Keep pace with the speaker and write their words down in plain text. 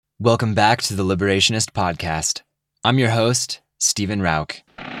Welcome back to the Liberationist Podcast. I'm your host, Stephen Rauch.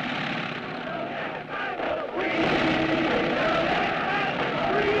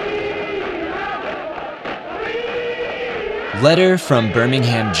 Letter from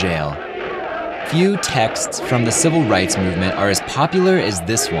Birmingham Jail. Few texts from the civil rights movement are as popular as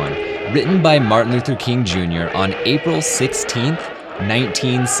this one, written by Martin Luther King Jr. on April 16,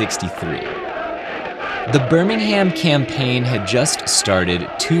 1963. The Birmingham campaign had just started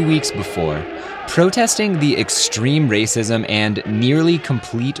 2 weeks before, protesting the extreme racism and nearly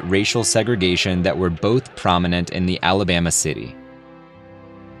complete racial segregation that were both prominent in the Alabama city.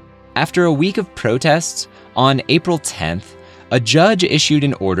 After a week of protests, on April 10th, a judge issued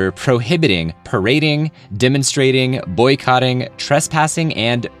an order prohibiting parading, demonstrating, boycotting, trespassing,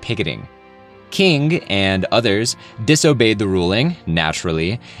 and picketing. King and others disobeyed the ruling,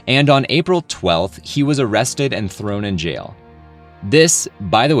 naturally, and on April 12th, he was arrested and thrown in jail. This,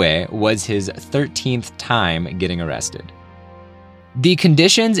 by the way, was his 13th time getting arrested. The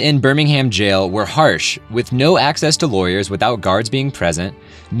conditions in Birmingham Jail were harsh, with no access to lawyers without guards being present,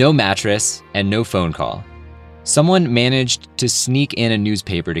 no mattress, and no phone call. Someone managed to sneak in a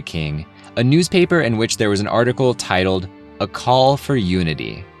newspaper to King, a newspaper in which there was an article titled, "A Call for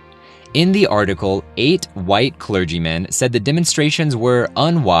Unity." In the article, 8 white clergymen said the demonstrations were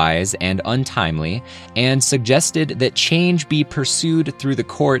unwise and untimely and suggested that change be pursued through the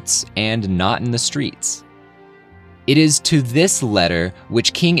courts and not in the streets. It is to this letter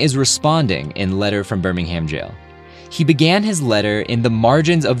which King is responding in Letter from Birmingham Jail. He began his letter in the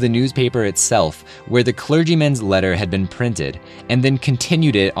margins of the newspaper itself, where the clergyman's letter had been printed, and then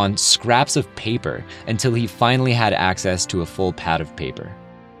continued it on scraps of paper until he finally had access to a full pad of paper.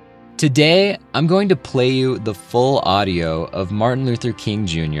 Today, I'm going to play you the full audio of Martin Luther King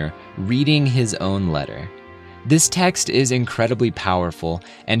Jr. reading his own letter. This text is incredibly powerful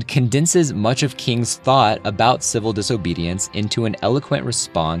and condenses much of King's thought about civil disobedience into an eloquent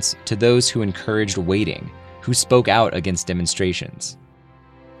response to those who encouraged waiting, who spoke out against demonstrations.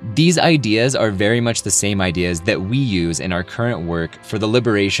 These ideas are very much the same ideas that we use in our current work for the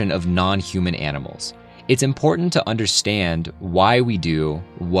liberation of non-human animals. It's important to understand why we do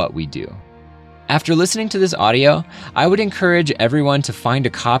what we do. After listening to this audio, I would encourage everyone to find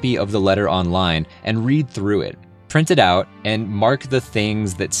a copy of the letter online and read through it, print it out, and mark the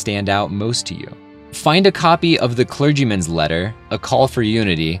things that stand out most to you. Find a copy of the clergyman's letter, A Call for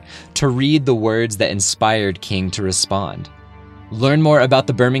Unity, to read the words that inspired King to respond. Learn more about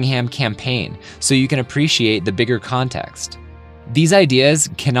the Birmingham campaign so you can appreciate the bigger context. These ideas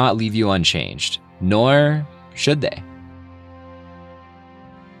cannot leave you unchanged, nor should they.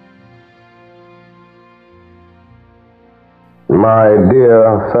 My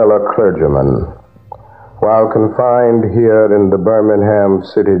dear fellow clergymen, while confined here in the Birmingham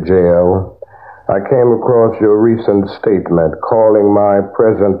City Jail, I came across your recent statement calling my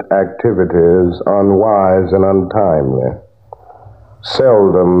present activities unwise and untimely.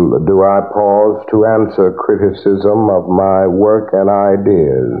 Seldom do I pause to answer criticism of my work and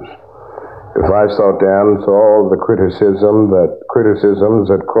ideas. If I sought to answer all the criticisms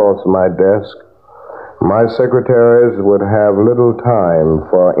that cross my desk, my secretaries would have little time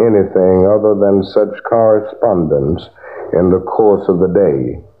for anything other than such correspondence in the course of the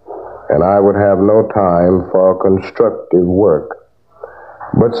day, and I would have no time for constructive work.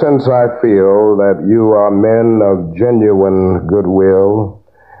 But since I feel that you are men of genuine goodwill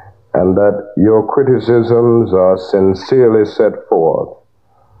and that your criticisms are sincerely set forth,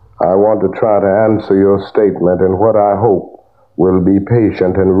 I want to try to answer your statement in what I hope will be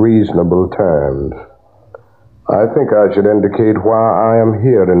patient and reasonable terms. I think I should indicate why I am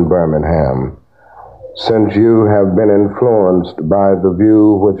here in Birmingham, since you have been influenced by the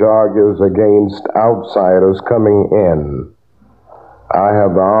view which argues against outsiders coming in. I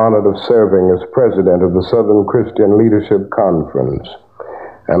have the honor of serving as president of the Southern Christian Leadership Conference,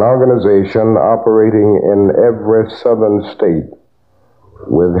 an organization operating in every southern state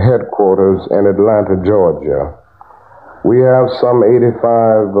with headquarters in Atlanta, Georgia. We have some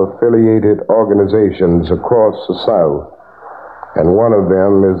 85 affiliated organizations across the South, and one of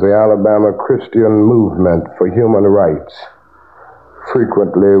them is the Alabama Christian Movement for Human Rights.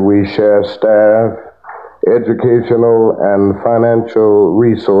 Frequently, we share staff, educational, and financial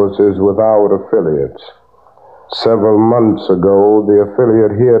resources with our affiliates. Several months ago, the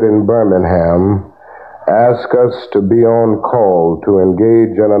affiliate here in Birmingham asked us to be on call to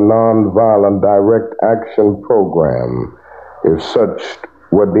engage in a nonviolent direct action program if such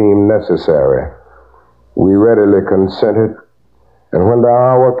were deemed necessary. We readily consented, and when the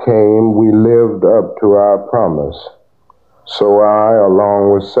hour came, we lived up to our promise. So I,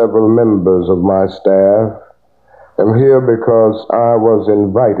 along with several members of my staff, am here because I was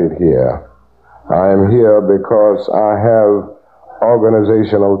invited here. I am here because I have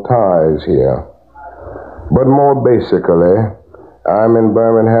organizational ties here. But more basically, I'm in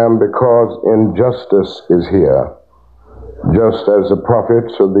Birmingham because injustice is here. Just as the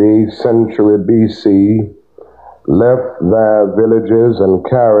prophets of the 8th century BC left their villages and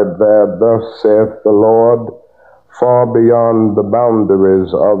carried their "Thus saith the Lord" far beyond the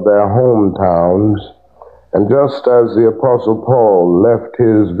boundaries of their hometowns, and just as the Apostle Paul left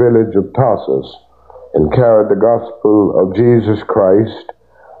his village of Tarsus and carried the gospel of Jesus Christ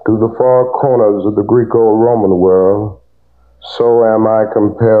to the far corners of the Greco-Roman world, so am I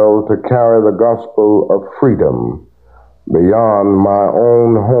compelled to carry the gospel of freedom beyond my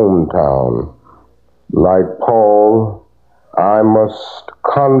own hometown. Like Paul, I must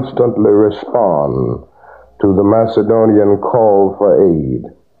constantly respond to the Macedonian call for aid.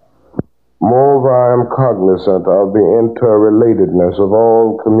 Moreover, I am cognizant of the interrelatedness of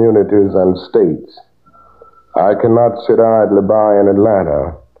all communities and states. I cannot sit idly by in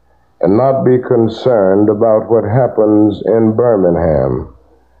Atlanta and not be concerned about what happens in Birmingham.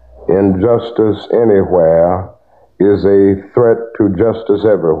 Injustice anywhere is a threat to justice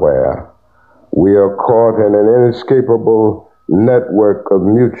everywhere. We are caught in an inescapable network of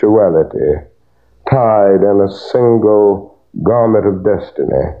mutuality, tied in a single garment of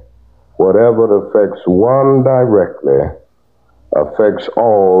destiny. Whatever affects one directly affects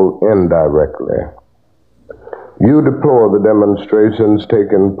all indirectly. You deplore the demonstrations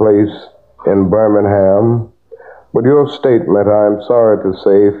taking place in Birmingham, but your statement, I am sorry to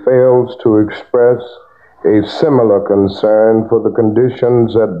say, fails to express a similar concern for the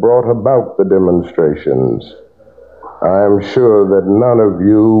conditions that brought about the demonstrations. I am sure that none of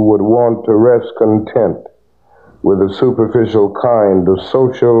you would want to rest content with a superficial kind of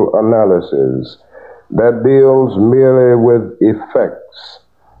social analysis that deals merely with effects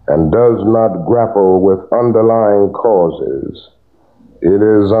and does not grapple with underlying causes. It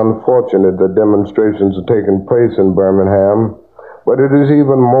is unfortunate that demonstrations are taking place in Birmingham, but it is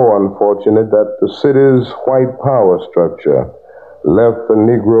even more unfortunate that the city's white power structure left the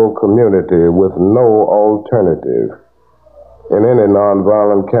Negro community with no alternative. In any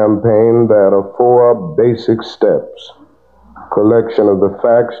nonviolent campaign, there are 4 basic steps: collection of the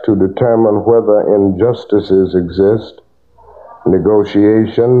facts to determine whether injustices exist,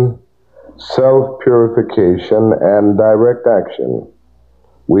 negotiation, self-purification, and direct action.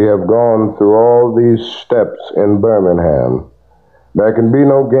 We have gone through all these steps in Birmingham. There can be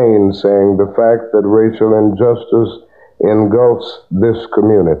no gainsaying the fact that racial injustice engulfs this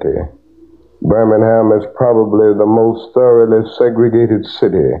community. Birmingham is probably the most thoroughly segregated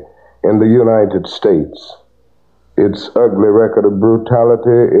city in the United States. Its ugly record of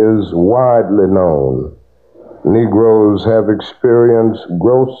brutality is widely known. Negroes have experienced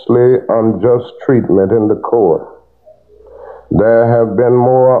grossly unjust treatment in the court. There have been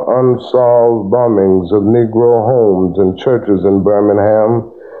more unsolved bombings of Negro homes and churches in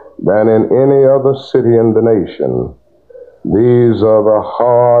Birmingham than in any other city in the nation. These are the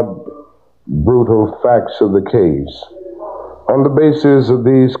hard, brutal facts of the case. On the basis of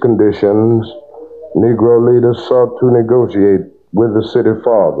these conditions, Negro leaders sought to negotiate with the city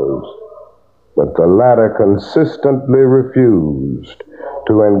fathers, but the latter consistently refused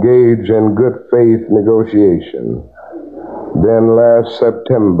to engage in good faith negotiation. Then last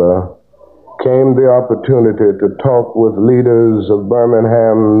September came the opportunity to talk with leaders of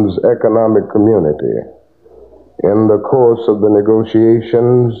Birmingham's economic community. In the course of the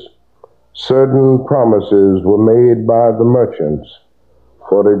negotiations, certain promises were made by the merchants,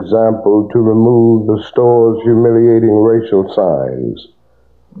 for example, to remove the store's humiliating racial signs.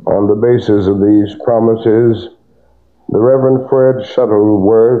 On the basis of these promises, the Reverend Fred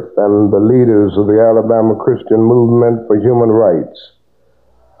Shuttleworth and the leaders of the Alabama Christian Movement for Human Rights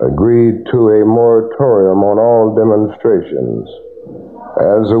agreed to a moratorium on all demonstrations.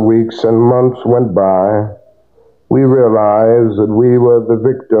 As the weeks and months went by, we realized that we were the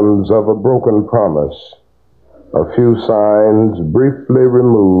victims of a broken promise. A few signs, briefly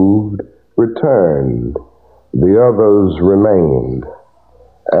removed, returned. The others remained.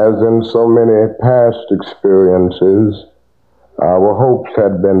 As in so many past experiences, our hopes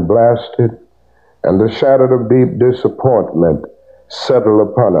had been blasted, and the shadow of deep disappointment settled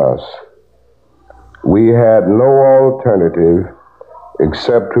upon us. We had no alternative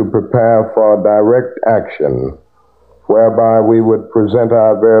except to prepare for direct action, whereby we would present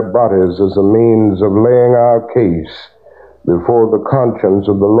our very bodies as a means of laying our case before the conscience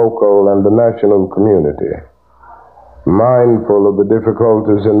of the local and the national community. Mindful of the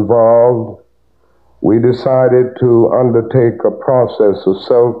difficulties involved, we decided to undertake a process of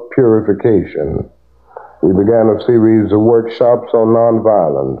self-purification. We began a series of workshops on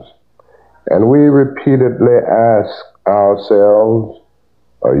nonviolence, and we repeatedly asked ourselves,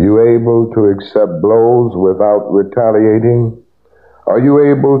 are you able to accept blows without retaliating? Are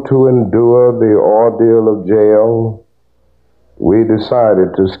you able to endure the ordeal of jail? We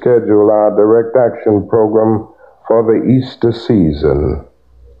decided to schedule our direct action program for the Easter season,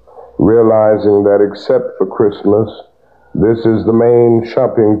 realizing that except for Christmas, this is the main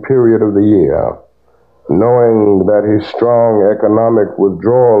shopping period of the year. Knowing that his strong economic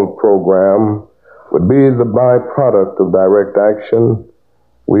withdrawal program would be the byproduct of direct action,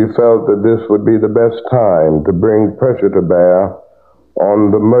 we felt that this would be the best time to bring pressure to bear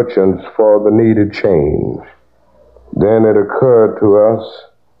on the merchants for the needed change. Then it occurred to us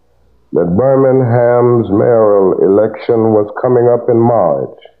that Birmingham's mayoral election was coming up in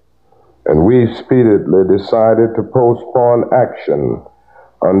March, and we speedily decided to postpone action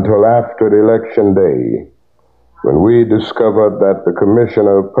until after the election day, when we discovered that the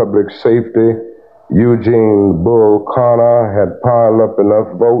Commissioner of Public Safety, Eugene Bull Connor, had piled up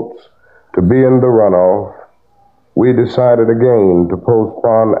enough votes to be in the runoff. We decided again to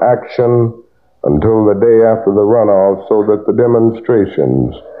postpone action until the day after the runoff so that the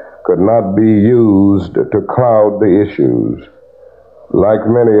demonstrations could not be used to cloud the issues. Like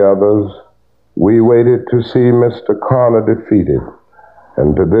many others, we waited to see Mr. Connor defeated,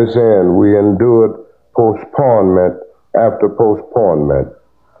 and to this end we endured postponement after postponement.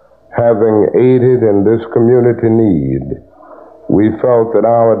 Having aided in this community need, we felt that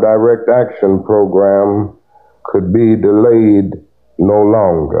our direct action program could be delayed no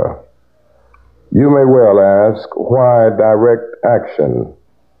longer. You may well ask, why direct action?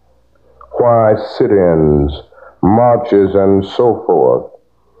 Why sit-ins, marches, and so forth?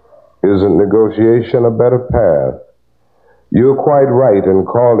 Isn't negotiation a better path? You're quite right in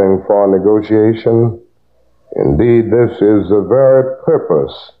calling for negotiation. Indeed, this is the very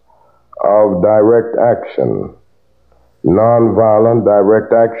purpose of direct action. Nonviolent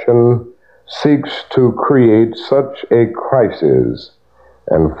direct action seeks to create such a crisis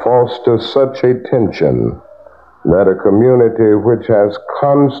and foster such a tension that a community which has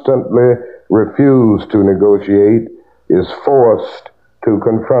constantly refused to negotiate is forced to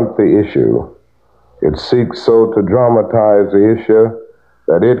confront the issue. It seeks so to dramatize the issue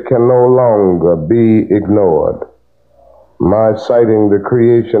that it can no longer be ignored. My citing the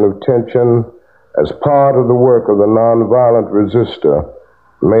creation of tension as part of the work of the nonviolent resistor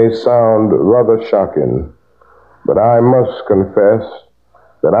may sound rather shocking, but I must confess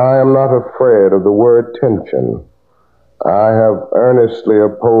that I am not afraid of the word tension. I have earnestly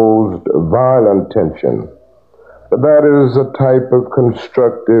opposed violent tension, but that is a type of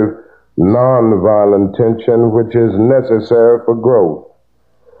constructive, nonviolent tension which is necessary for growth.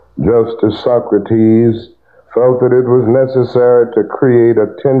 Just as Socrates felt that it was necessary to create a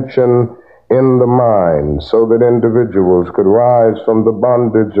tension in the mind so that individuals could rise from the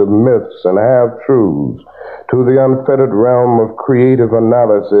bondage of myths and half-truths to the unfettered realm of creative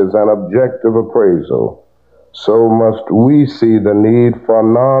analysis and objective appraisal, so must we see the need for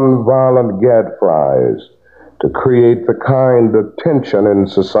nonviolent gadflies to create the kind of tension in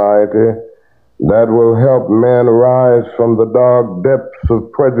society that will help men rise from the dark depths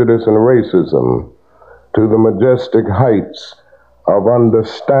of prejudice and racism to the majestic heights of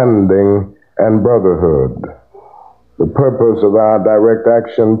understanding and brotherhood. The purpose of our direct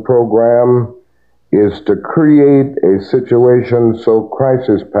action program is to create a situation so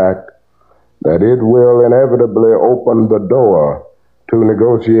crisis-packed that it will inevitably open the door to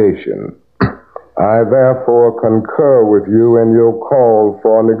negotiation. I therefore concur with you in your call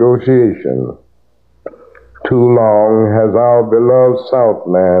for negotiation. Too long has our beloved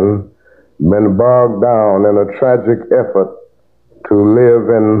Southland been bogged down in a tragic effort to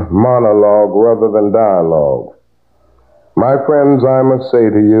live in monologue rather than dialogue. My friends, I must say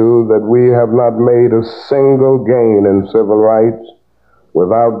to you that we have not made a single gain in civil rights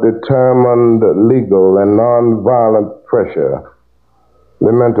without determined legal and nonviolent pressure.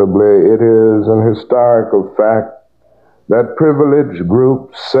 Lamentably, it is an historical fact that privileged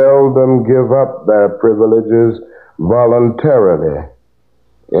groups seldom give up their privileges voluntarily.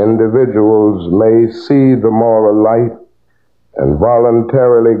 Individuals may see the moral light and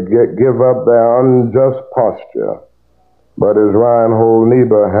voluntarily give up their unjust posture. But as Reinhold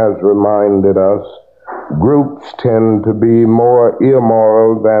Niebuhr has reminded us, groups tend to be more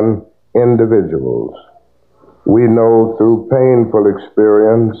immoral than individuals. We know through painful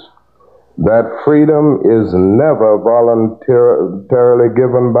experience that freedom is never voluntarily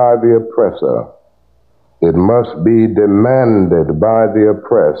given by the oppressor. It must be demanded by the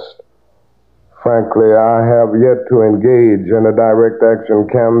oppressed. Frankly, I have yet to engage in a direct action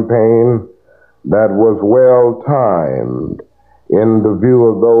campaign that was well timed in the view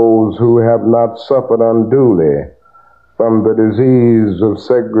of those who have not suffered unduly from the disease of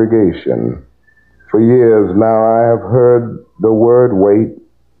segregation. For years now, I have heard the word wait.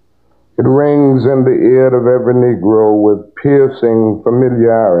 It rings in the ear of every Negro with piercing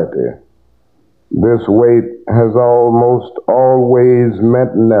familiarity. This wait has almost always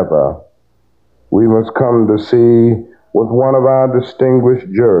meant never. We must come to see with one of our distinguished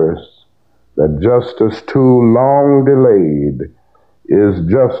jurists that justice too long delayed is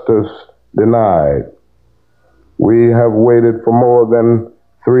justice denied. We have waited for more than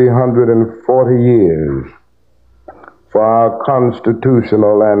 340 years for our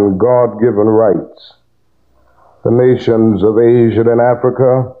constitutional and God-given rights. The nations of Asia and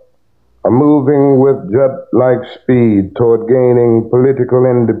Africa are moving with jet-like speed toward gaining political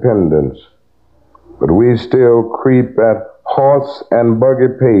independence, but we still creep at horse and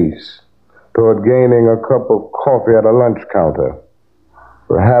buggy pace toward gaining a cup of coffee at a lunch counter.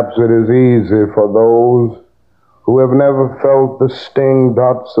 Perhaps it is easy for those who have never felt the sting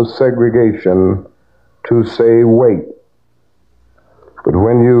dots of segregation to say wait. But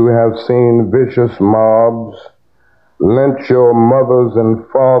when you have seen vicious mobs lynch your mothers and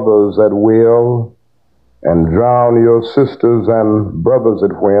fathers at will and drown your sisters and brothers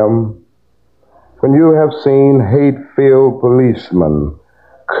at whim, when you have seen hate-filled policemen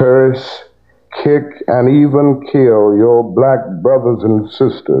curse, kick, and even kill your black brothers and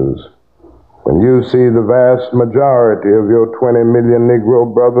sisters, when you see the vast majority of your 20 million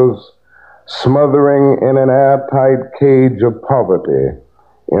Negro brothers smothering in an airtight cage of poverty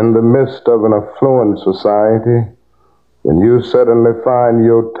in the midst of an affluent society, when you suddenly find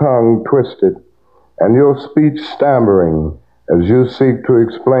your tongue twisted and your speech stammering as you seek to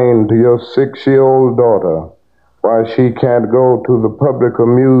explain to your 6-year-old daughter why she can't go to the public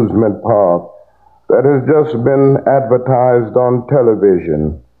amusement park that has just been advertised on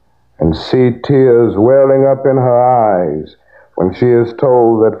television, and see tears welling up in her eyes when she is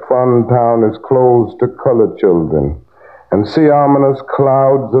told that Funtown is closed to colored children, and see ominous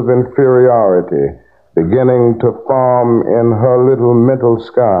clouds of inferiority beginning to form in her little mental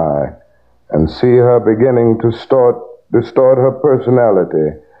sky, and see her beginning to distort her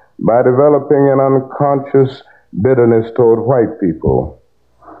personality by developing an unconscious bitterness toward white people.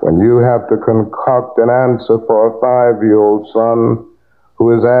 When you have to concoct an answer for a 5-year-old son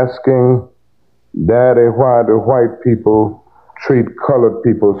who is asking, "Daddy, why do white people treat colored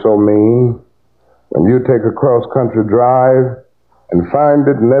people so mean?" When you take a cross-country drive and find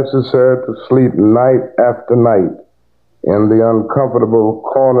it necessary to sleep night after night in the uncomfortable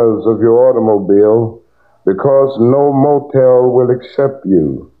corners of your automobile because no motel will accept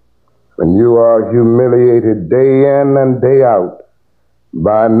you, when you are humiliated day in and day out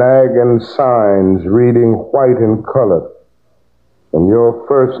by nagging signs reading white and colored, when your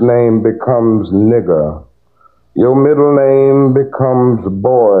first name becomes nigger, your middle name becomes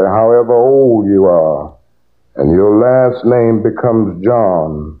boy, however old you are, and your last name becomes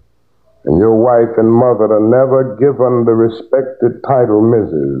John, and your wife and mother are never given the respected title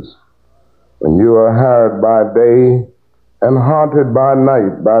Mrs., when you are harried by day and haunted by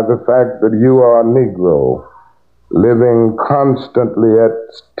night by the fact that you are a Negro, living constantly at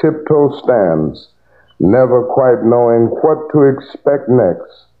tiptoe stands, never quite knowing what to expect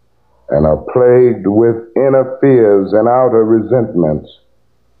next, and are plagued with inner fears and outer resentments,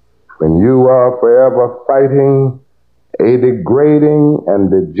 when you are forever fighting a degrading and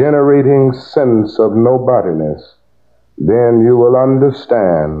degenerating sense of nobodiness, then you will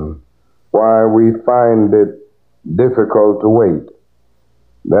understand why we find it difficult to wait.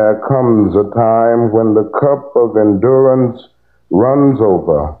 There comes a time when the cup of endurance runs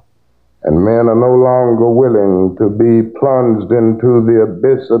over, and men are no longer willing to be plunged into the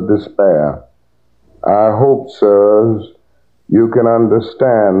abyss of despair. I hope, sirs, you can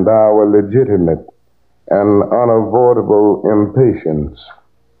understand our legitimate and unavoidable impatience.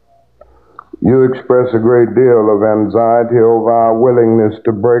 You express a great deal of anxiety over our willingness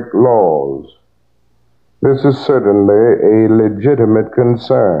to break laws. This is certainly a legitimate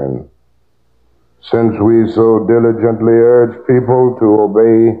concern. Since we so diligently urge people to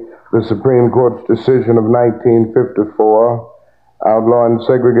obey the Supreme Court's decision of 1954 outlawing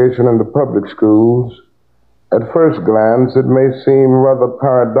segregation in the public schools, at first glance it may seem rather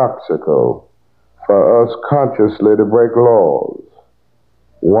paradoxical for us consciously to break laws.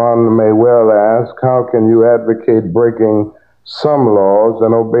 One may well ask, how can you advocate breaking some laws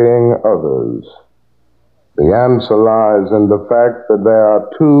and obeying others? The answer lies in the fact that there are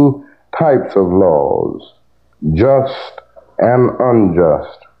two types of laws, just and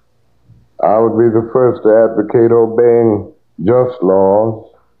unjust. I would be the first to advocate obeying just laws.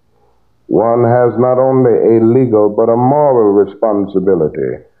 One has not only a legal but a moral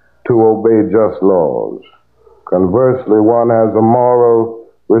responsibility to obey just laws. Conversely, one has a moral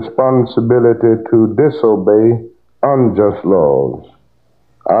responsibility to disobey unjust laws.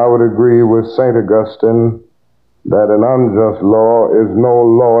 I would agree with St. Augustine that an unjust law is no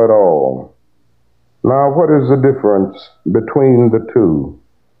law at all. Now, what is the difference between the two?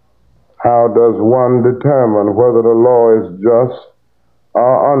 How does one determine whether the law is just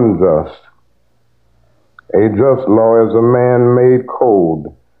or unjust? A just law is a man-made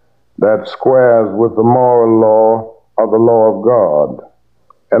code that squares with the moral law of the law of God.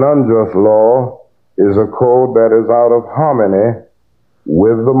 An unjust law is a code that is out of harmony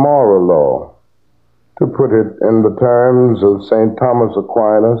with the moral law. To put it in the terms of St. Thomas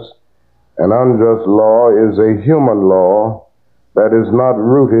Aquinas, an unjust law is a human law that is not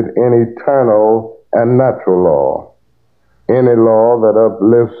rooted in eternal and natural law. Any law that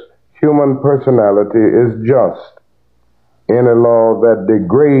uplifts human personality is just. Any law that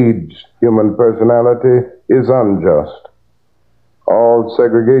degrades human personality is unjust. All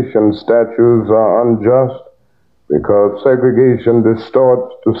segregation statutes are unjust because segregation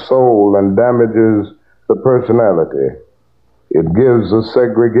distorts the soul and damages the personality. It gives the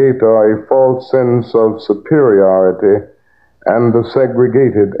segregator a false sense of superiority and the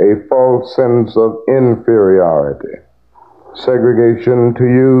segregated a false sense of inferiority. Segregation, to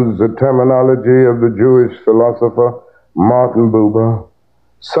use the terminology of the Jewish philosopher Martin Buber,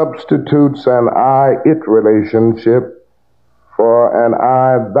 substitutes an I-it relationship for an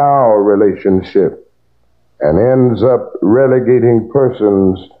I-thou relationship and ends up relegating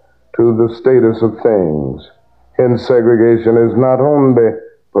persons to the status of things. Hence, segregation is not only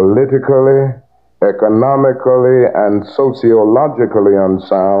politically, economically, and sociologically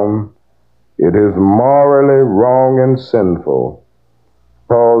unsound, it is morally wrong and sinful.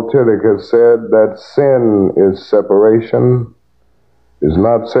 Paul Tillich has said that sin is separation, is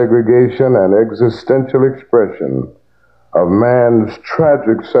not segregation, an existential expression of man's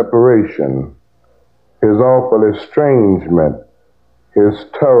tragic separation, his awful estrangement, his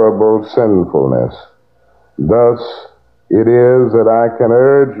terrible sinfulness. Thus, it is that I can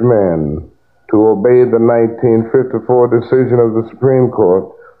urge men to obey the 1954 decision of the Supreme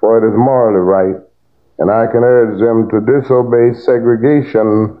Court, for it is morally right, and I can urge them to disobey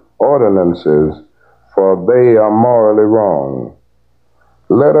segregation ordinances, for they are morally wrong.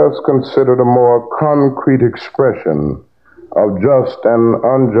 Let us consider the more concrete expression of just and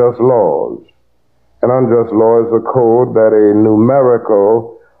unjust laws. An unjust law is a code that a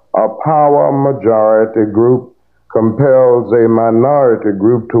numerical or power majority group compels a minority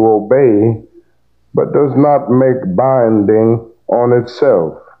group to obey, but does not make binding on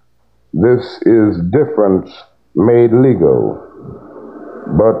itself. This is difference made legal.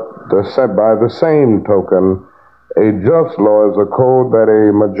 But by the same token, a just law is a code that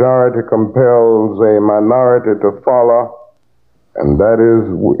a majority compels a minority to follow, and that is,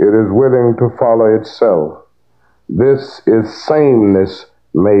 it is willing to follow itself. This is sameness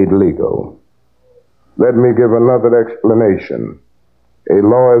made legal. Let me give another explanation. A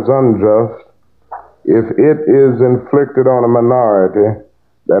law is unjust if it is inflicted on a minority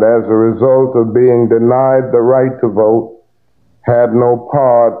that as a result of being denied the right to vote had no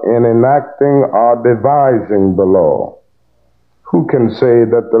part in enacting or devising the law. Who can say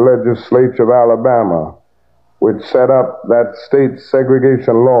that the legislature of Alabama, which set up that state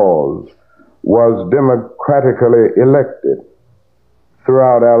segregation laws, was democratically elected?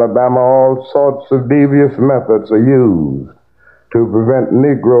 Throughout Alabama, all sorts of devious methods are used to prevent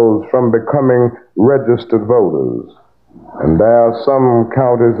Negroes from becoming registered voters. And there are some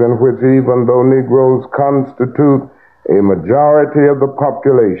counties in which, even though Negroes constitute a majority of the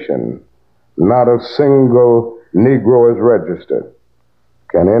population, not a single Negro is registered.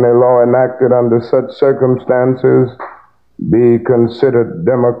 Can any law enacted under such circumstances be considered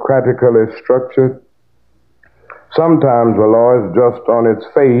democratically structured? Sometimes a law is just on its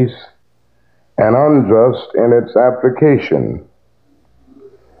face and unjust in its application.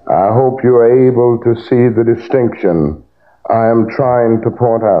 I hope you are able to see the distinction I am trying to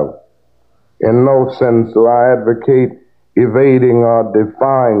point out. In no sense do I advocate evading or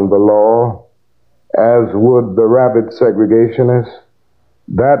defying the law, as would the rabid segregationists.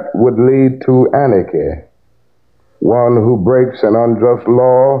 That would lead to anarchy. One who breaks an unjust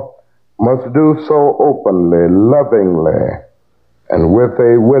law must do so openly, lovingly, and with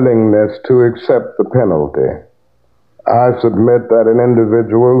a willingness to accept the penalty. I submit that an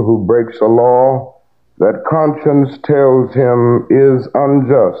individual who breaks a law that conscience tells him is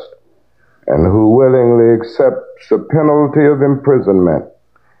unjust and who willingly accepts the penalty of imprisonment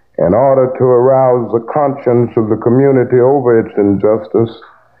in order to arouse the conscience of the community over its injustice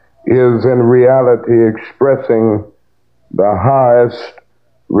is in reality expressing the highest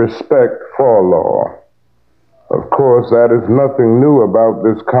respect for law. Of course, that is nothing new about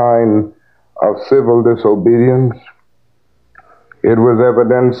this kind of civil disobedience. It was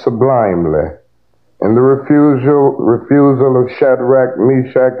evidenced sublimely in the refusal of Shadrach,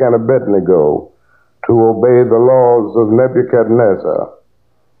 Meshach, and Abednego to obey the laws of Nebuchadnezzar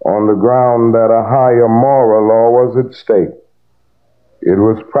on the ground that a higher moral law was at stake. It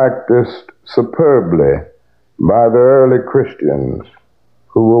was practiced superbly by the early Christians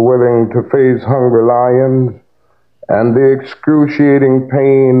who were willing to face hungry lions and the excruciating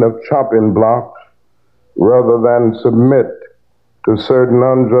pain of chopping blocks rather than submit to certain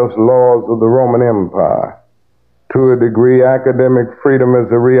unjust laws of the Roman Empire. To a degree, academic freedom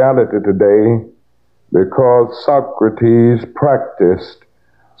is a reality today because Socrates practiced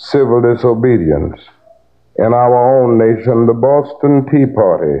civil disobedience. In our own nation, the Boston Tea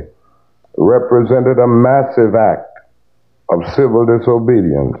Party represented a massive act of civil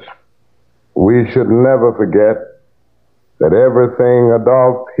disobedience. We should never forget that everything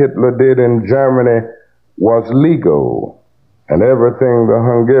Adolf Hitler did in Germany was legal, and everything the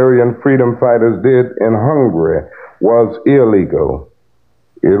Hungarian freedom fighters did in Hungary was illegal.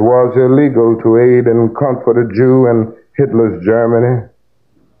 It was illegal to aid and comfort a Jew in Hitler's Germany.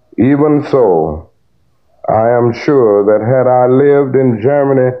 Even so, I am sure that had I lived in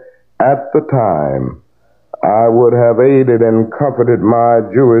Germany at the time, I would have aided and comforted my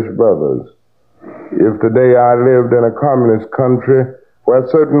Jewish brothers. If today I lived in a communist country where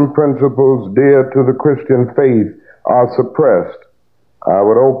certain principles dear to the Christian faith are suppressed, I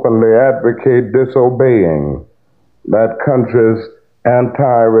would openly advocate disobeying that country's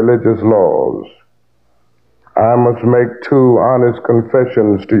anti-religious laws. I must make two honest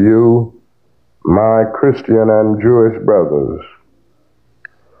confessions to you, my Christian and Jewish brothers.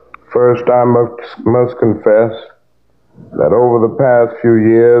 First, I must confess that over the past few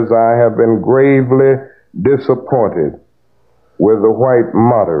years I have been gravely disappointed with the white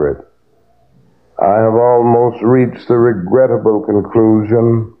moderate. I have almost reached the regrettable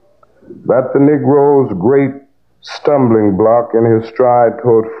conclusion that the Negro's great stumbling block in his stride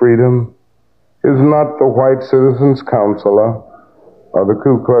toward freedom is not the white citizens' counselor or the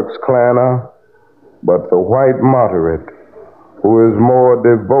Ku Klux Klaner, but the white moderate who is more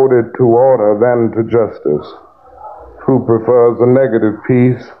devoted to order than to justice, who prefers a negative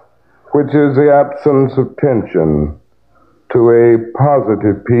peace, which is the absence of tension, to a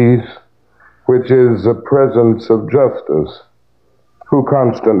positive peace, which is the presence of justice, who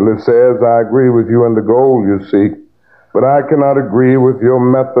constantly says, I agree with you in the goal you seek, but I cannot agree with your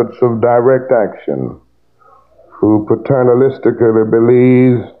methods of direct action, who paternalistically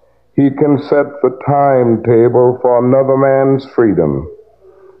believes he can set the timetable for another man's freedom,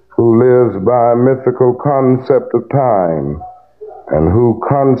 who lives by a mythical concept of time, and who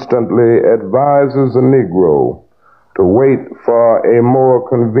constantly advises the Negro to wait for a more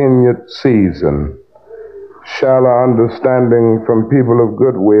convenient season. Shallow understanding from people of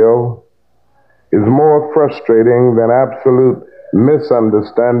goodwill is more frustrating than absolute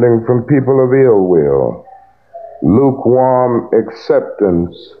misunderstanding from people of ill will. Lukewarm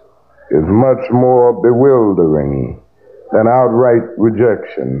acceptance is much more bewildering than outright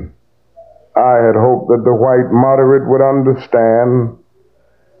rejection. I had hoped that the white moderate would understand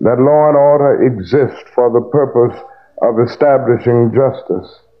that law and order exist for the purpose of establishing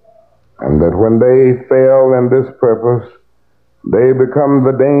justice, and that when they fail in this purpose, they become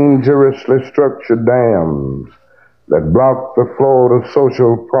the dangerously structured dams that block the flow of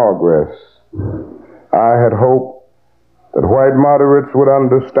social progress. I had hoped that white moderates would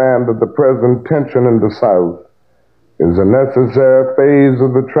understand that the present tension in the South is a necessary phase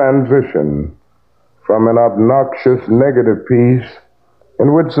of the transition from an obnoxious negative peace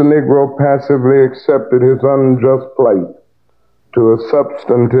in which the Negro passively accepted his unjust plight to a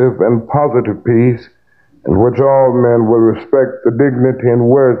substantive and positive peace in which all men will respect the dignity and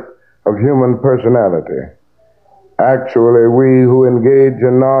worth of human personality. Actually, we who engage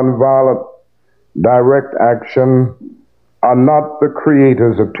in nonviolent direct action are not the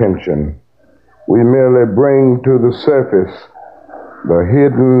creators of tension. We merely bring to the surface the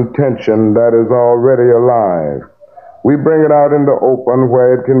hidden tension that is already alive. We bring it out in the open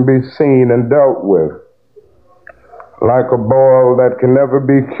where it can be seen and dealt with, like a boil that can never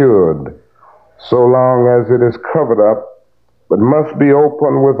be cured, so long as it is covered up, but must be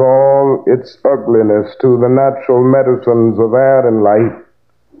open with all its ugliness to the natural medicines of air and light.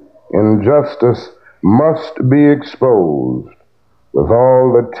 Injustice must be exposed with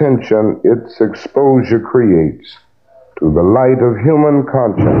all the tension its exposure creates to the light of human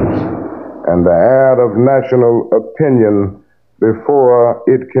conscience and the air of national opinion before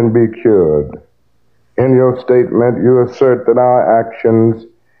it can be cured. In your statement, you assert that our actions,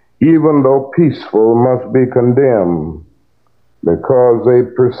 even though peaceful, must be condemned because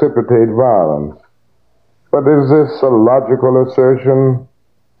they precipitate violence. But is this a logical assertion?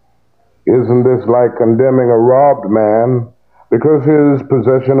 Isn't this like condemning a robbed man because his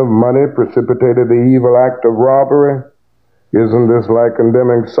possession of money precipitated the evil act of robbery? Isn't this like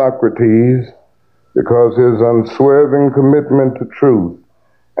condemning Socrates because his unswerving commitment to truth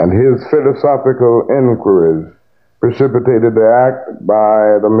and his philosophical inquiries precipitated the act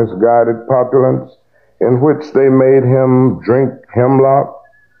by the misguided populace in which they made him drink hemlock?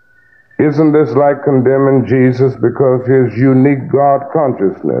 Isn't this like condemning Jesus because his unique God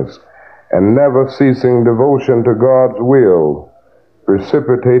consciousness and never ceasing devotion to God's will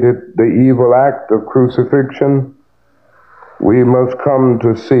precipitated the evil act of crucifixion? We must come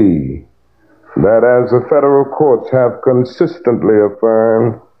to see that as the federal courts have consistently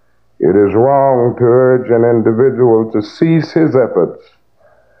affirmed, it is wrong to urge an individual to cease his efforts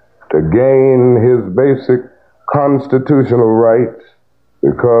to gain his basic constitutional rights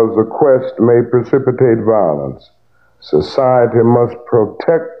because the quest may precipitate violence. Society must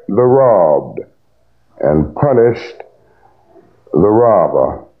protect the robbed and punish the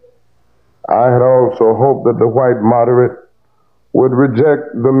robber. I had also hoped that the white moderate would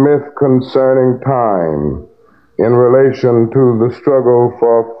reject the myth concerning time in relation to the struggle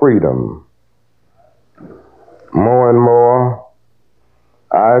for freedom. More and more,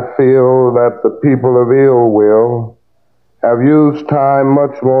 I feel that the people of ill will have used time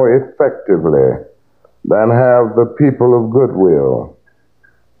much more effectively than have the people of goodwill.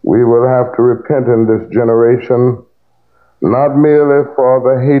 We will have to repent in this generation, not merely for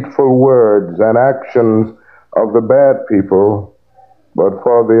the hateful words and actions of the bad people, but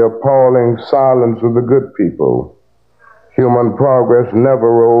for the appalling silence of the good people. Human progress never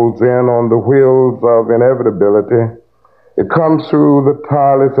rolls in on the wheels of inevitability. It comes through the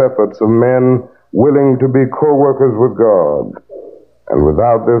tireless efforts of men willing to be co-workers with God. And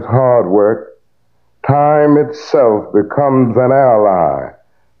without this hard work, time itself becomes an ally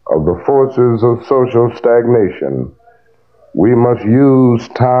of the forces of social stagnation. We must use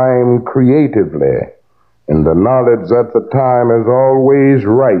time creatively in the knowledge that the time is always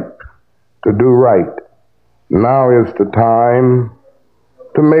ripe to do right. Now is the time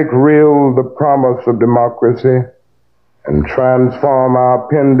to make real the promise of democracy and transform our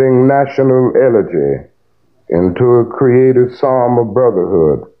pending national elegy into a creative psalm of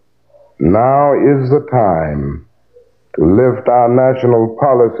brotherhood. Now is the time to lift our national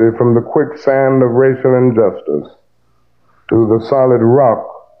policy from the quicksand of racial injustice to the solid rock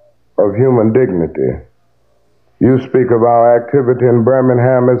of human dignity. You speak of our activity in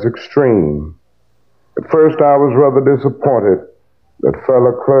Birmingham as extreme. At first I was rather disappointed that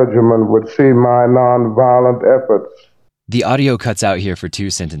fellow clergymen would see my nonviolent efforts. The audio cuts out here for 2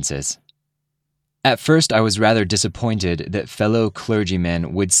 sentences. At first, I was rather disappointed that fellow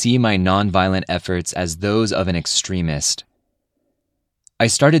clergymen would see my nonviolent efforts as those of an extremist. I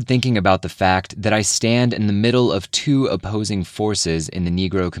started thinking about the fact that I stand in the middle of 2 opposing forces in the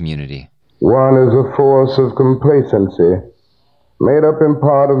Negro community. One is a force of complacency, made up in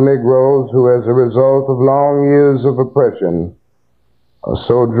part of Negroes who, as a result of long years of oppression, are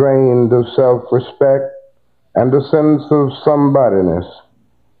so drained of self-respect and a sense of somebodyness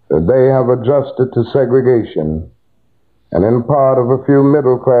that they have adjusted to segregation, and in part of a few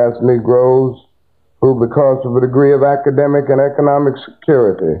middle-class Negroes who, because of a degree of academic and economic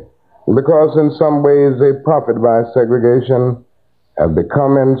security, and because in some ways they profit by segregation, have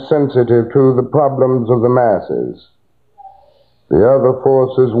become insensitive to the problems of the masses. The other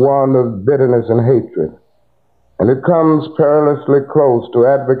force is one of bitterness and hatred, and it comes perilously close to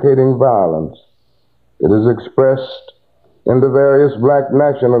advocating violence. It is expressed in the various black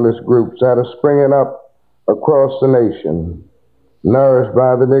nationalist groups that are springing up across the nation, nourished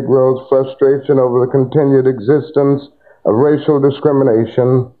by the Negro's frustration over the continued existence of racial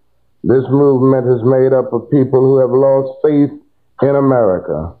discrimination. This movement is made up of people who have lost faith in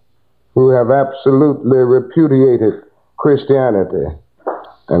America, who have absolutely repudiated Christianity,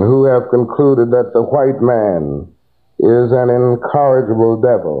 and who have concluded that the white man is an incorrigible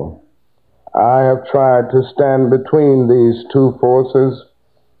devil. I have tried to stand between these two forces,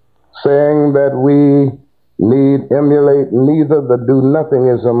 saying that we need emulate neither the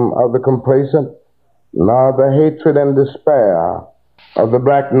do-nothingism of the complacent nor the hatred and despair of the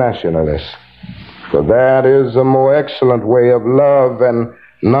black nationalists. For that is a more excellent way of love and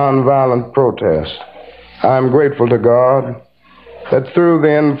nonviolent protest. I am grateful to God that through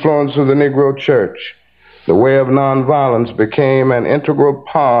the influence of the Negro Church, the way of nonviolence became an integral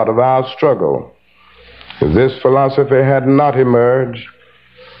part of our struggle. If this philosophy had not emerged,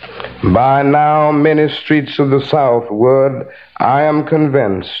 by now many streets of the South would, I am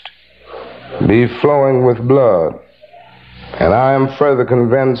convinced, be flowing with blood. And I am further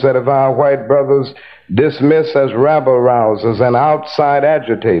convinced that if our white brothers dismiss as rabble-rousers and outside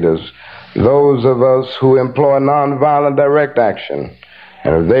agitators those of us who employ nonviolent direct action,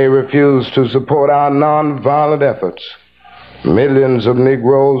 and if they refuse to support our nonviolent efforts, millions of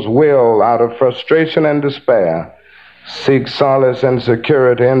Negroes will, out of frustration and despair, seek solace and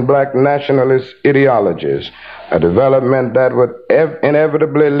security in black nationalist ideologies, a development that would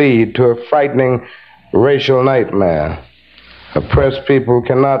inevitably lead to a frightening racial nightmare. Oppressed people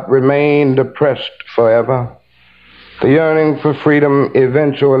cannot remain depressed forever. The yearning for freedom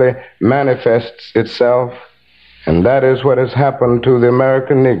eventually manifests itself, and that is what has happened to the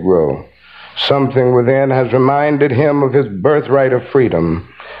American Negro. Something within has reminded him of his birthright of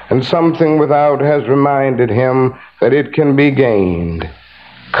freedom, and something without has reminded him that it can be gained.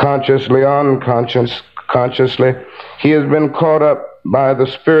 Consciously, unconsciously, he has been caught up by the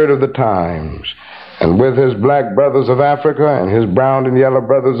spirit of the times, and with his black brothers of Africa and his brown and yellow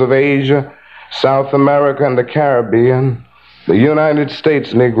brothers of Asia, South America, and the Caribbean, the United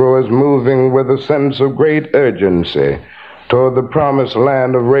States Negro is moving with a sense of great urgency toward the promised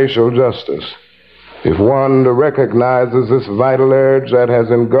land of racial justice. If one recognizes this vital urge that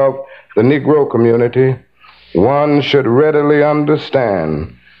has engulfed the Negro community, one should readily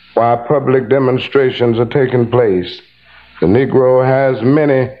understand why public demonstrations are taking place. The Negro has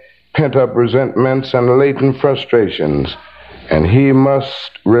many pent-up resentments and latent frustrations, and he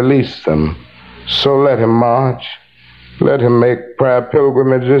must release them. So let him march. Let him make prayer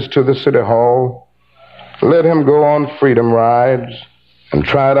pilgrimages to the city hall. Let him go on freedom rides and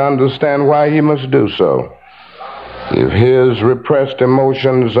try to understand why he must do so. If his repressed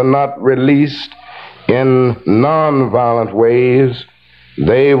emotions are not released in nonviolent ways,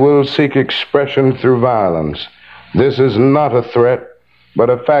 they will seek expression through violence. This is not a threat, but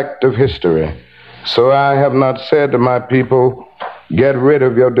a fact of history. So I have not said to my people, get rid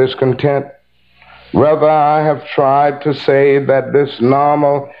of your discontent. Rather, I have tried to say that this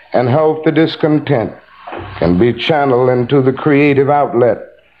normal and healthy discontent can be channeled into the creative outlet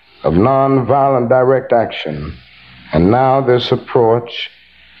of nonviolent direct action. And now this approach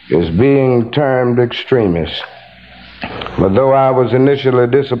is being termed extremist. But though I was initially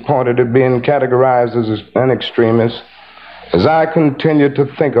disappointed at being categorized as an extremist, as I continued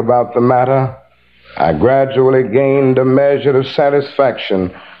to think about the matter, I gradually gained a measure of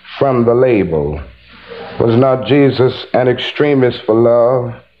satisfaction from the label. Was not Jesus an extremist for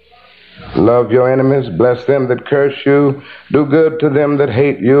love? Love your enemies, bless them that curse you, do good to them that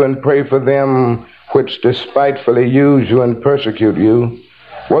hate you, and pray for them which despitefully use you and persecute you.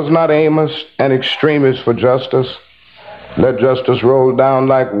 Was not Amos an extremist for justice? Let justice roll down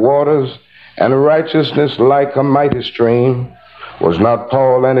like waters, and righteousness like a mighty stream. Was not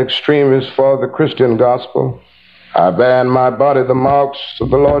Paul an extremist for the Christian gospel? I bear in my body the marks of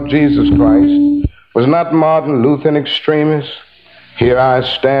the Lord Jesus Christ. Was not Martin Luther an extremist? Here I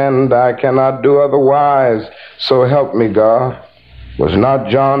stand, I cannot do otherwise, so help me God. Was not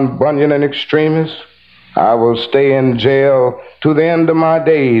John Bunyan an extremist? I will stay in jail to the end of my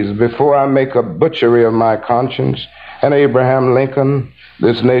days before I make a butchery of my conscience. And Abraham Lincoln,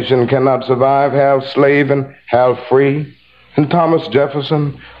 this nation cannot survive half slave and half free. And Thomas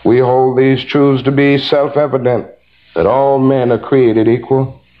Jefferson, we hold these truths to be self-evident, that all men are created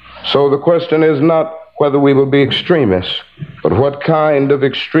equal. So the question is not whether we will be extremists, but what kind of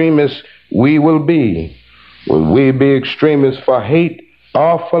extremists we will be. Will we be extremists for hate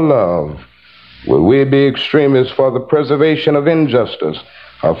or for love? Will we be extremists for the preservation of injustice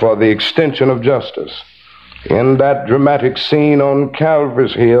or for the extension of justice? In that dramatic scene on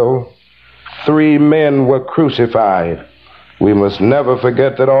Calvary's Hill, 3 men were crucified. We must never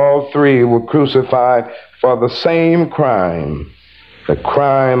forget that all 3 were crucified for the same crime, the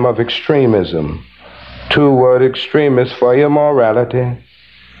crime of extremism. 2 were extremists for immorality,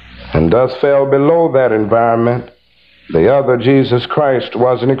 and thus fell below that environment. The other, Jesus Christ,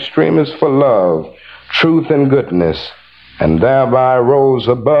 was an extremist for love, truth and goodness, and thereby rose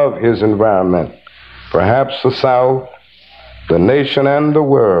above his environment. Perhaps the South, the nation, and the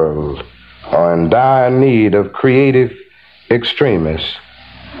world are in dire need of creative extremists.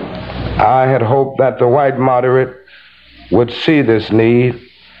 I had hoped that the white moderate would see this need.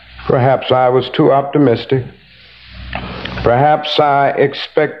 Perhaps I was too optimistic. Perhaps I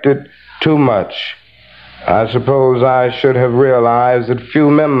expected too much. I suppose I should have realized that few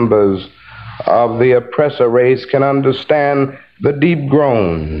members of the oppressor race can understand the deep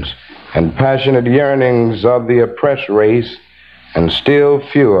groans and passionate yearnings of the oppressed race, and still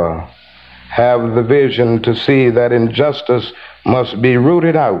fewer have the vision to see that injustice must be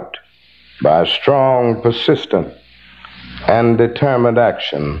rooted out by strong, persistent, and determined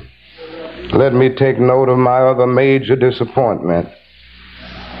action. Let me take note of my other major disappointment.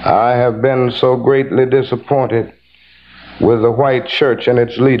 I have been so greatly disappointed with the white church and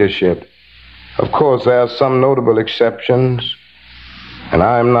its leadership. Of course, there are some notable exceptions, and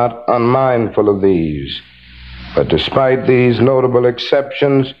I am not unmindful of these. But despite these notable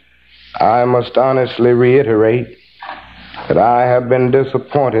exceptions, I must honestly reiterate that I have been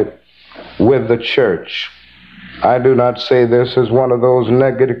disappointed with the church. I do not say this as one of those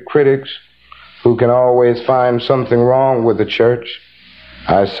negative critics who can always find something wrong with the church.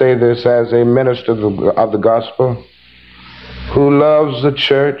 I say this as a minister of the gospel who loves the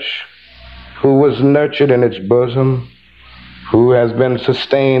church, who was nurtured in its bosom, who has been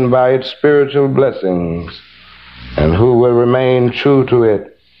sustained by its spiritual blessings, and who will remain true to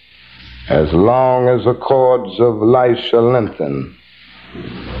it as long as the cords of life shall lengthen.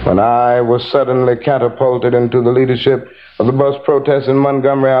 When I was suddenly catapulted into the leadership of the bus protest in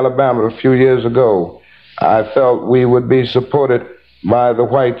Montgomery, Alabama a few years ago, I felt we would be supported by the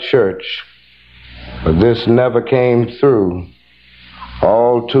white church. But this never came through.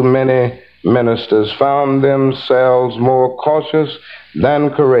 All too many ministers found themselves more cautious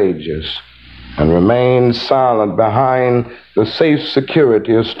than courageous and remained silent behind the safe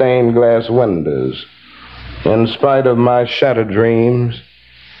security of stained glass windows. In spite of my shattered dreams,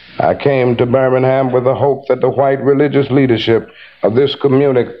 I came to Birmingham with the hope that the white religious leadership of this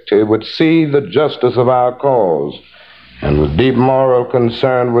community would see the justice of our cause and with deep moral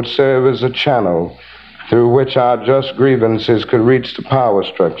concern would serve as a channel through which our just grievances could reach the power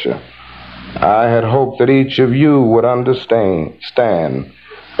structure. I had hoped that each of you would understand,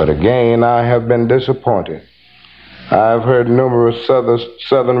 but again I have been disappointed. I've heard numerous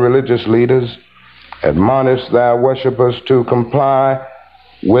Southern religious leaders admonish their worshipers to comply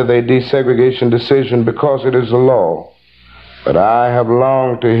with a desegregation decision because it is the law. But I have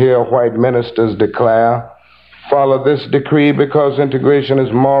longed to hear white ministers declare, follow this decree because integration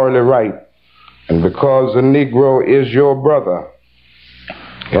is morally right and because the Negro is your brother.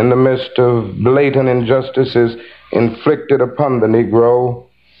 In the midst of blatant injustices inflicted upon the Negro,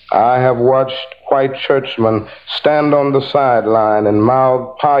 I have watched white churchmen stand on the sideline and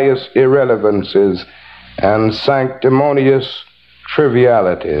mouth pious irrelevances and sanctimonious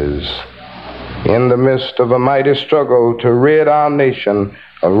trivialities. In the midst of a mighty struggle to rid our nation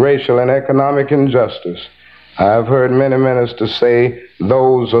of racial and economic injustice, I have heard many ministers say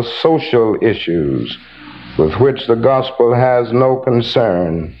those are social issues with which the gospel has no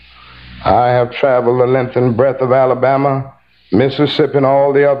concern. I have traveled the length and breadth of Alabama, Mississippi, and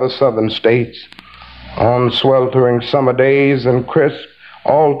all the other southern states on sweltering summer days and crisp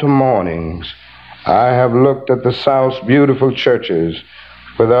autumn mornings. I have looked at the South's beautiful churches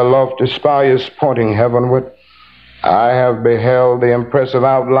with their lofty spires pointing heavenward. I have beheld the impressive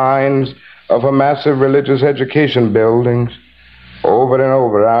outlines of her massive religious education buildings. Over and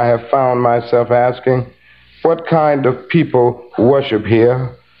over, I have found myself asking, what kind of people worship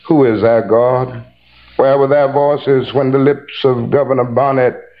here? Who is their God? Where were their voices when the lips of Governor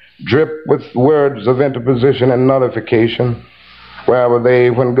Bonnet dripped with words of interposition and nullification? Where were they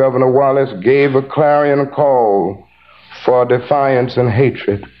when Governor Wallace gave a clarion call for defiance and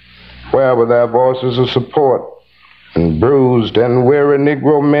hatred? Where were their voices of support when bruised and weary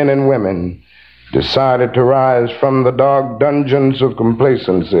Negro men and women decided to rise from the dark dungeons of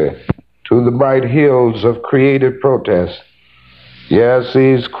complacency to the bright hills of creative protest? Yes,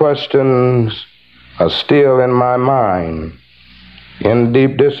 these questions are still in my mind. In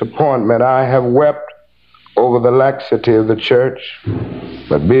deep disappointment, I have wept over the laxity of the church,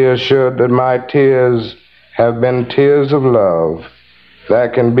 but be assured that my tears have been tears of love. There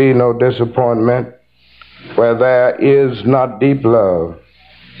can be no disappointment where there is not deep love.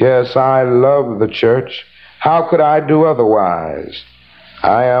 Yes, I love the church. How could I do otherwise?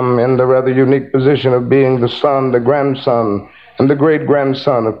 I am in the rather unique position of being the son, the grandson, and the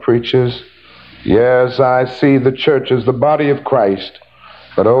great-grandson of preachers. Yes, I see the church as the body of Christ,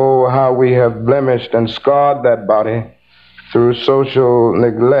 but oh, how we have blemished and scarred that body through social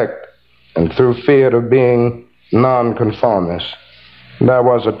neglect and through fear of being nonconformists. There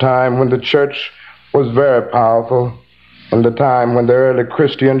was a time when the church was very powerful, and the time when the early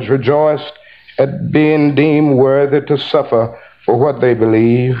Christians rejoiced at being deemed worthy to suffer for what they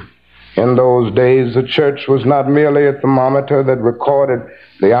believe. In those days, the church was not merely a thermometer that recorded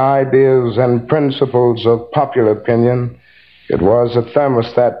the ideas and principles of popular opinion. It was a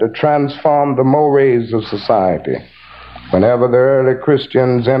thermostat that transformed the mores of society. Whenever the early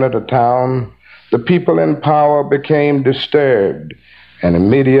Christians entered a town, the people in power became disturbed and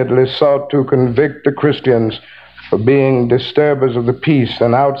immediately sought to convict the Christians for being disturbers of the peace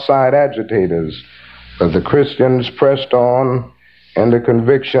and outside agitators. But the Christians pressed on in the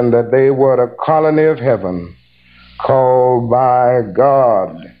conviction that they were a colony of heaven, called by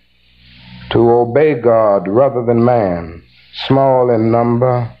God to obey God rather than man. Small in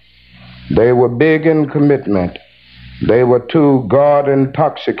number, they were big in commitment. They were too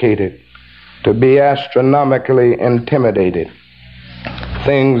God-intoxicated to be astronomically intimidated.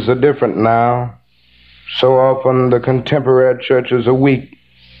 Things are different now. So often the contemporary church is a weak,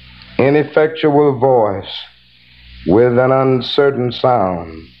 ineffectual voice with an uncertain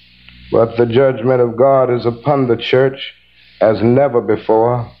sound. But the judgment of God is upon the church as never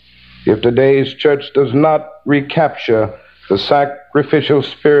before. If today's church does not recapture the sacrificial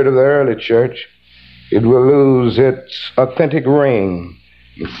spirit of the early church, it will lose its authentic ring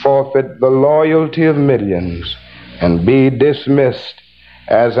and forfeit the loyalty of millions and be dismissed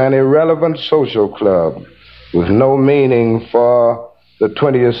as an irrelevant social club with no meaning for the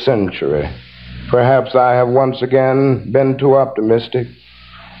 20th century. Perhaps I have once again been too optimistic.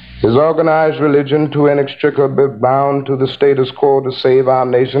 Is organized religion too inextricably bound to the status quo to save our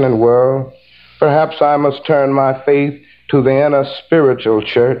nation and world? Perhaps I must turn my faith to the inner spiritual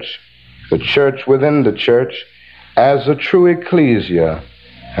church, the church within the church, as the true ecclesia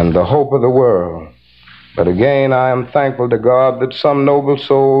and the hope of the world. But again, I am thankful to God that some noble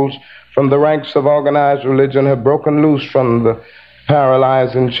souls from the ranks of organized religion have broken loose from the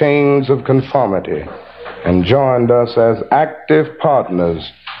paralyzing chains of conformity and joined us as active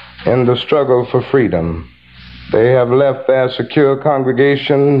partners in the struggle for freedom. They have left their secure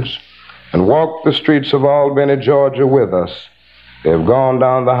congregations and walked the streets of Albany, Georgia with us. They have gone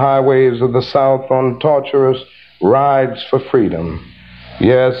down the highways of the South on torturous rides for freedom.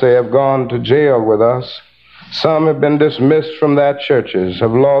 Yes, they have gone to jail with us. Some have been dismissed from their churches,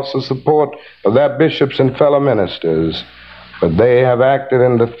 have lost the support of their bishops and fellow ministers, but they have acted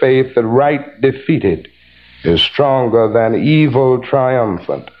in the faith that right defeated is stronger than evil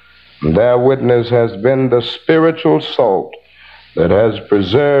triumphant. And their witness has been the spiritual salt that has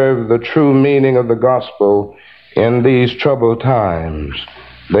preserved the true meaning of the gospel in these troubled times.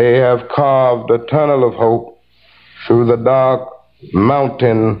 They have carved a tunnel of hope through the dark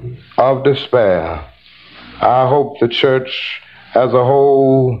mountain of despair. I hope the church as a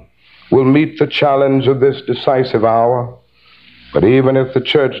whole will meet the challenge of this decisive hour. But even if the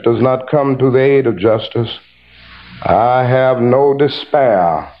church does not come to the aid of justice, I have no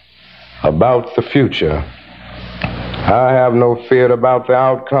despair about the future. I have no fear about the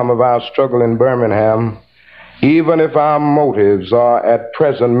outcome of our struggle in Birmingham, even if our motives are at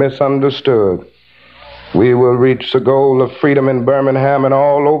present misunderstood. We will reach the goal of freedom in Birmingham and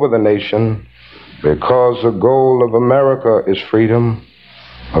all over the nation, because the goal of America is freedom.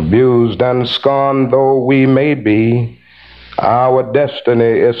 Abused and scorned though we may be, our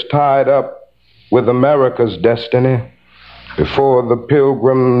destiny is tied up with America's destiny. Before the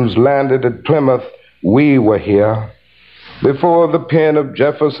Pilgrims landed at Plymouth, we were here. Before the pen of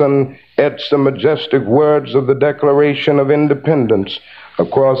Jefferson etched the majestic words of the Declaration of Independence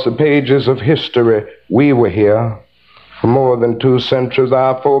across the pages of history, we were here. For more than 2 centuries,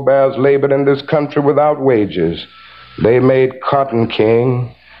 our forebears labored in this country without wages. They made cotton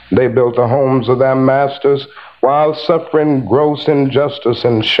king. They built the homes of their masters while suffering gross injustice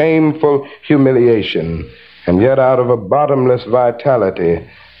and shameful humiliation. And yet out of a bottomless vitality,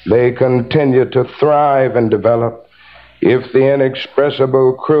 they continue to thrive and develop. If the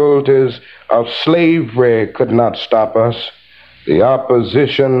inexpressible cruelties of slavery could not stop us, the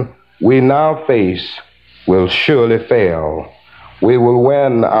opposition we now face will surely fail. We will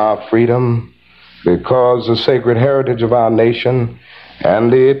win our freedom because the sacred heritage of our nation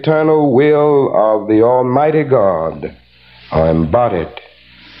and the eternal will of the Almighty God are embodied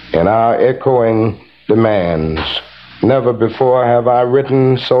in our echoing demands. Never before have I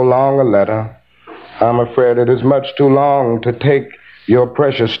written so long a letter. I'm afraid it is much too long to take your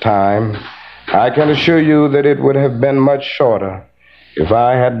precious time. I can assure you that it would have been much shorter if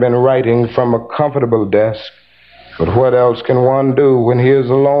I had been writing from a comfortable desk. But what else can one do when he is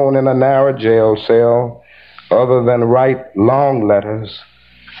alone in a narrow jail cell other than write long letters,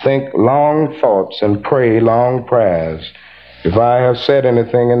 think long thoughts, and pray long prayers? If I have said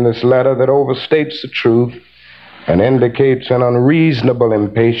anything in this letter that overstates the truth and indicates an unreasonable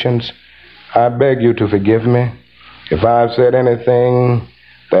impatience, I beg you to forgive me. If I have said anything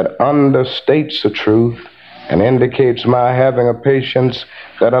that understates the truth and indicates my having a patience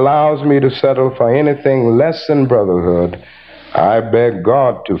that allows me to settle for anything less than brotherhood, I beg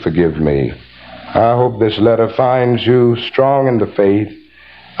God to forgive me. I hope this letter finds you strong in the faith.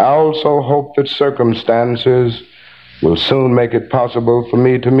 I also hope that circumstances will soon make it possible for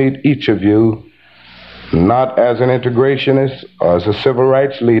me to meet each of you, not as an integrationist or as a civil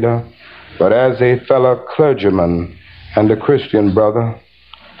rights leader, but as a fellow clergyman and a Christian brother.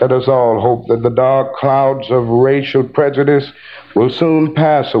 Let us all hope that the dark clouds of racial prejudice will soon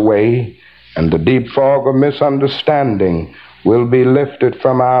pass away and the deep fog of misunderstanding will be lifted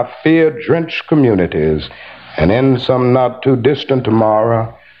from our fear-drenched communities, and in some not too distant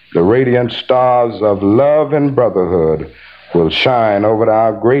tomorrow, the radiant stars of love and brotherhood will shine over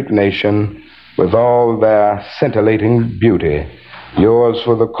our great nation with all their scintillating beauty. Yours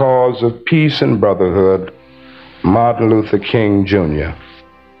for the cause of peace and brotherhood, Martin Luther King, Jr.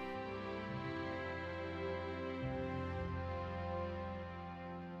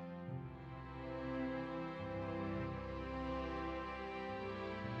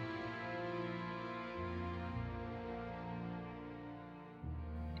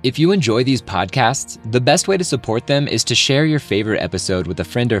 If you enjoy these podcasts, the best way to support them is to share your favorite episode with a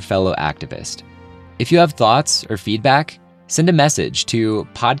friend or fellow activist. If you have thoughts or feedback, send a message to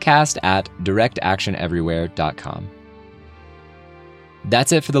podcast@directactioneverywhere.com.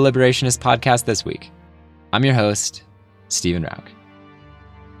 That's it for the Liberationist Podcast this week. I'm your host, Stephen Rauch.